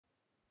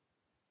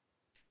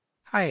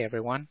Hi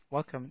everyone,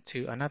 welcome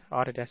to another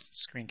Autodesk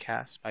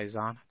screencast by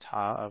Zan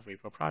Ta of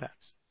Repro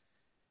Products.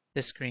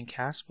 This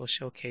screencast will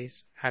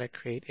showcase how to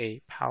create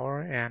a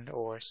power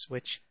and/or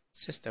switch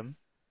system,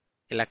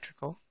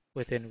 electrical,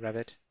 within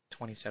Revit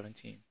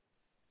 2017.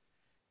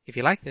 If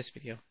you like this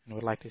video and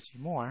would like to see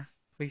more,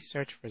 please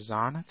search for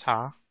Zan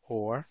Ta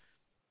or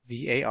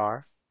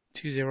VAR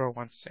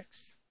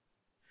 2016.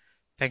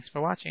 Thanks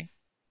for watching.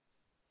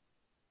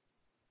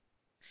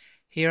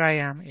 Here I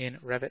am in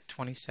Revit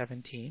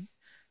 2017.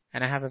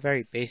 And I have a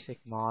very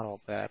basic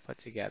model that I put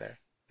together.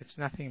 It's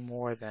nothing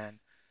more than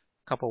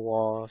a couple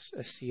walls,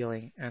 a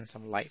ceiling, and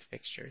some light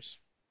fixtures,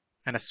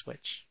 and a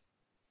switch.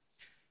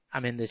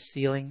 I'm in the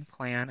ceiling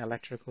plan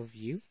electrical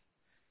view,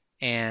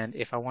 and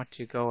if I want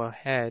to go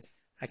ahead,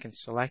 I can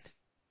select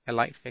a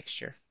light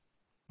fixture.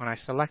 When I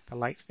select the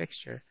light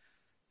fixture,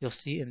 you'll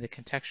see in the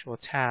contextual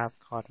tab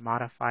called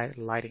Modified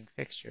Lighting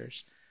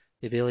Fixtures,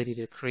 the ability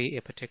to create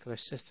a particular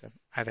system,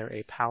 either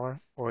a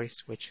power or a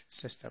switch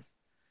system.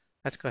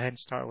 Let's go ahead and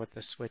start with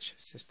the switch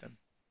system.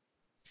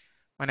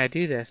 When I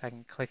do this, I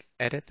can click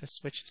Edit the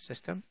Switch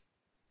System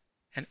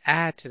and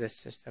add to this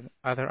system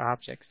other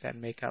objects that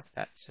make up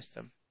that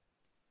system.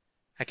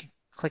 I can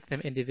click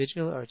them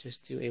individually or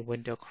just do a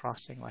window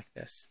crossing like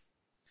this.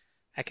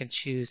 I can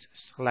choose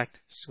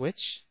Select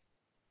Switch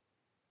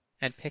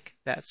and pick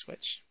that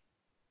switch.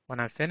 When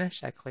I'm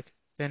finished, I click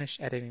Finish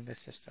Editing the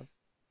System.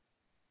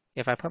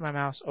 If I put my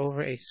mouse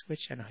over a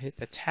switch and hit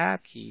the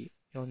Tab key,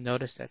 you'll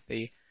notice that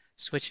the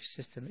switch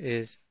system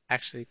is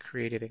actually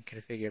created and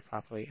configured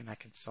properly, and I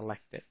can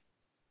select it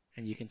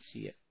and you can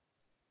see it.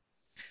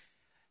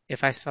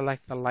 If I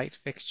select the light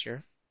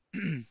fixture,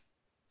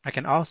 I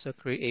can also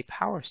create a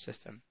power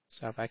system.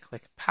 So if I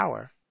click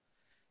Power,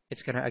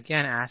 it's going to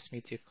again ask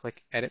me to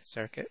click Edit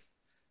Circuit,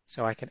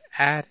 so I can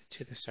add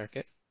to the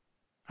circuit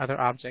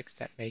other objects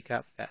that make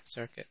up that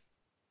circuit.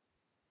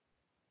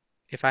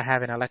 If I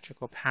have an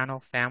electrical panel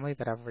family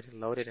that I've already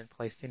loaded and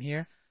placed in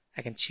here,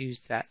 I can choose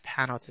that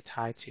panel to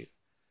tie to.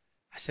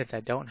 Since I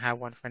don't have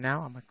one for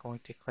now, I'm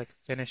going to click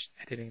Finish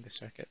Editing the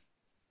Circuit.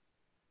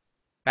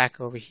 Back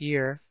over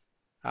here,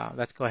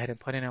 let's go ahead and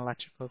put in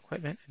electrical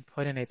equipment and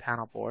put in a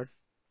panel board.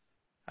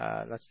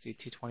 Let's do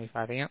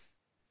 225 amp.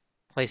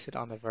 Place it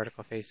on the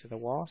vertical face of the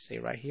wall, say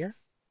right here.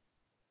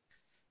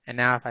 And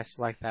now if I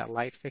select that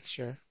light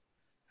fixture,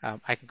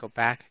 I can go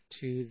back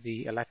to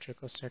the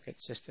electrical circuit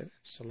system and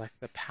select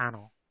the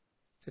panel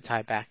to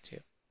tie back to.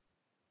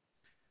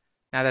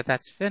 Now that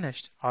that's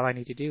finished, all I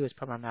need to do is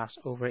put my mouse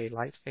over a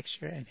light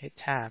fixture and hit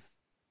Tab.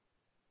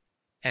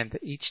 And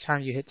each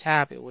time you hit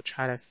Tab, it will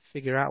try to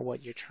figure out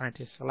what you're trying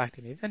to select,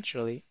 and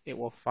eventually it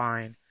will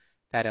find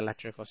that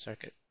electrical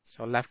circuit.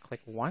 So left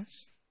click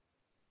once,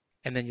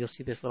 and then you'll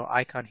see this little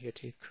icon here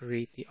to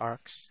create the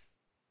arcs,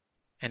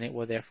 and it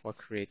will therefore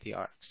create the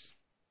arcs.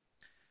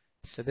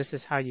 So this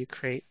is how you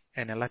create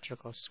an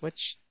electrical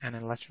switch and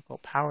an electrical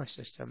power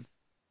system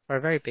for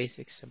a very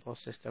basic, simple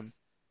system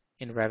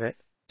in Revit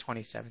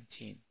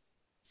 2017.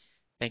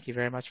 Thank you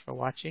very much for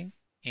watching,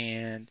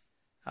 and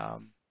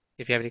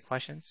if you have any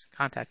questions,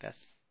 contact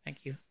us.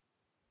 Thank you.